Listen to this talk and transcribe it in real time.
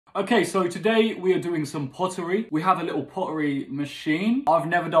Okay, so today we are doing some pottery. We have a little pottery machine. I've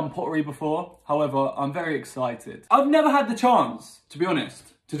never done pottery before. However, I'm very excited. I've never had the chance, to be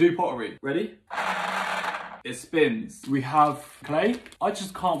honest, to do pottery. Ready? It spins. We have clay. I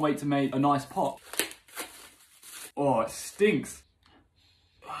just can't wait to make a nice pot. Oh, it stinks.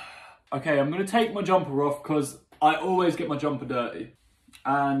 Okay, I'm gonna take my jumper off because I always get my jumper dirty.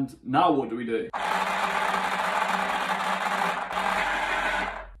 And now what do we do?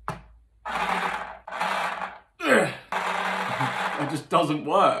 It just doesn't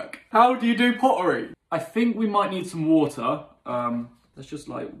work. How do you do pottery? I think we might need some water. Let's just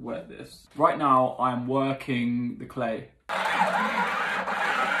like wet this. Right now, I am working the clay.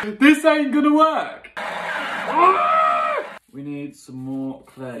 This ain't gonna work. We need some more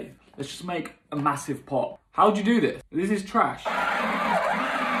clay. Let's just make a massive pot. How do you do this? This is trash.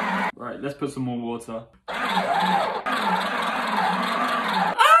 Right, let's put some more water.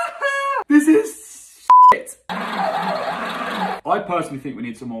 This is shit. I personally think we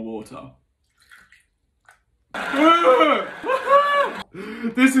need some more water.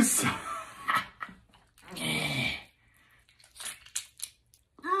 This is so...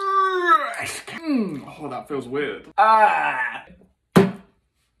 Oh, that feels weird.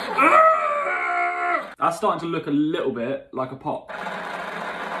 That's starting to look a little bit like a pot.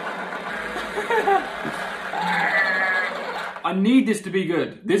 I need this to be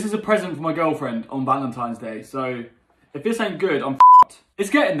good. This is a present for my girlfriend on Valentine's Day, so if this ain't good, I'm f***ed. It's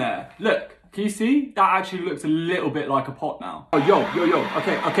getting there. Look, can you see? That actually looks a little bit like a pot now. Oh, yo.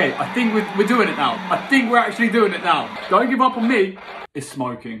 Okay, I think we're doing it now. I think we're actually doing it now. Don't give up on me. It's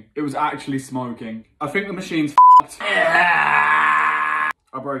smoking. It was actually smoking. I think the machine's f***ed. I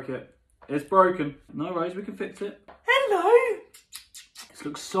broke it. It's broken. No worries, we can fix it. Hello. This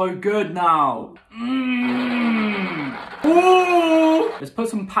looks so good now. Ooh. Let's put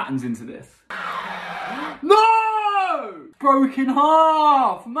some patterns into this. No! Broke in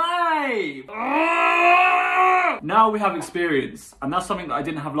half, mate. Now we have experience, and that's something that I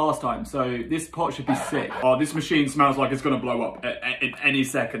didn't have last time, so this pot should be sick. Oh, this machine smells like it's gonna blow up in any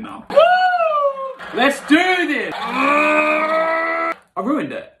second now. Woo! Let's do this! I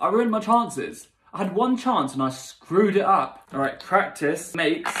ruined it. I ruined my chances. I had one chance and I screwed it up. All right, practice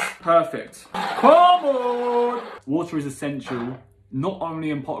makes perfect. Come on! Water is essential, not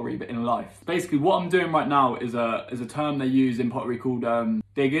only in pottery, but in life. Basically, what I'm doing right now is a term they use in pottery called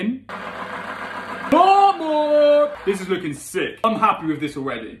digging. Come on! This is looking sick. I'm happy with this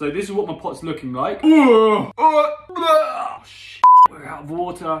already. So this is what my pot's looking like. Oh, shit. We're out of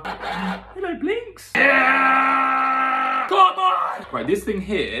water. Hello, Blinks. Yeah! Come on! Right, this thing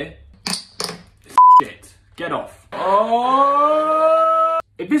here is shit. Get off. Oh!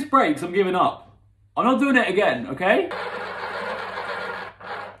 If this breaks, I'm giving up. I'm not doing it again, okay?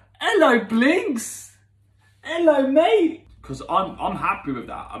 Hello, Blinks. Hello, mate. Because I'm happy with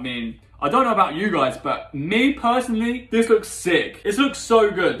that. I mean, I don't know about you guys, but me personally, this looks sick. This looks so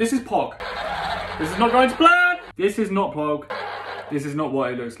good. This is POG. This is not going to plan. This is not POG. This is not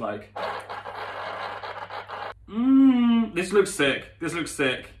what it looks like. This looks sick. This looks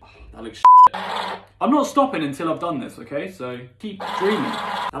sick. Oh, that looks shit. I'm not stopping until I've done this, okay? So keep dreaming.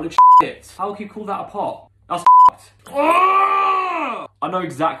 That looks shit. How can you call that a pot? That's f***ed. Oh! I know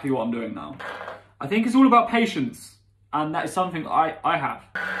exactly what I'm doing now. I think it's all about patience. And that is something I have.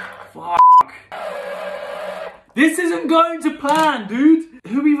 Fuck. This isn't going to plan, dude.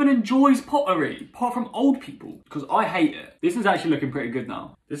 Who even enjoys pottery? Apart from old people. Because I hate it. This is actually looking pretty good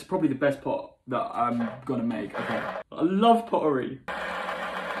now. This is probably the best pot that I'm gonna make. Okay. I love pottery.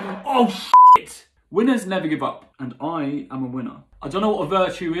 Oh, shit. Winners never give up. And I am a winner. I don't know what a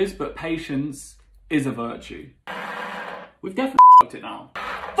virtue is, but patience is a virtue. We've definitely f***ed it now.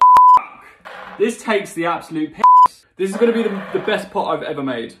 Fuck. This takes the absolute piss. This is going to be the best pot I've ever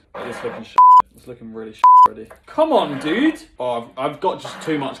made. It's looking shit. It's looking really shit already. Come on, dude. Oh, I've got just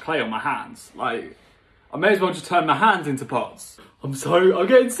too much clay on my hands. Like, I may as well just turn my hands into pots. I'm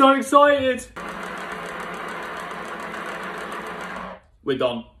getting so excited. We're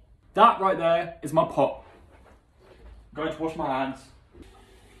done. That right there is my pot. I'm going to wash my hands.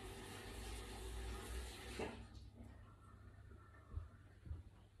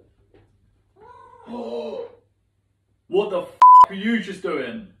 Oh. What the f*** are you just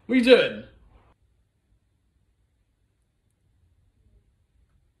doing? What are you doing?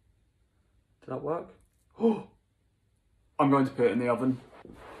 Did that work? Oh, I'm going to put it in the oven.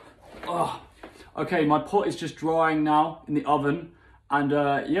 Oh. Okay, my pot is just drying now in the oven. And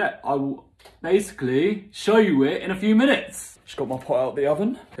yeah, I will basically show you it in a few minutes. Just got my pot out of the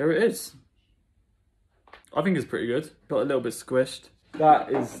oven. There it is. I think it's pretty good. Got a little bit squished.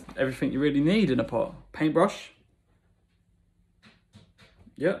 that is everything you really need in a pot. Paintbrush.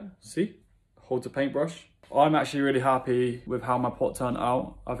 Yeah, see? Holds a paintbrush. I'm actually really happy with how my pot turned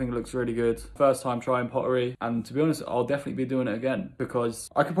out. I think it looks really good. First time trying pottery, and to be honest, I'll definitely be doing it again because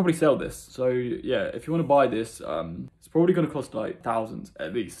I could probably sell this. So yeah, if you want to buy this, it's probably going to cost like thousands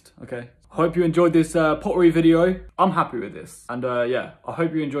at least, okay? Hope you enjoyed this pottery video. I'm happy with this. And yeah, I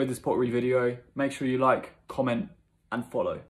hope you enjoyed this pottery video. Make sure you like, comment, and follow.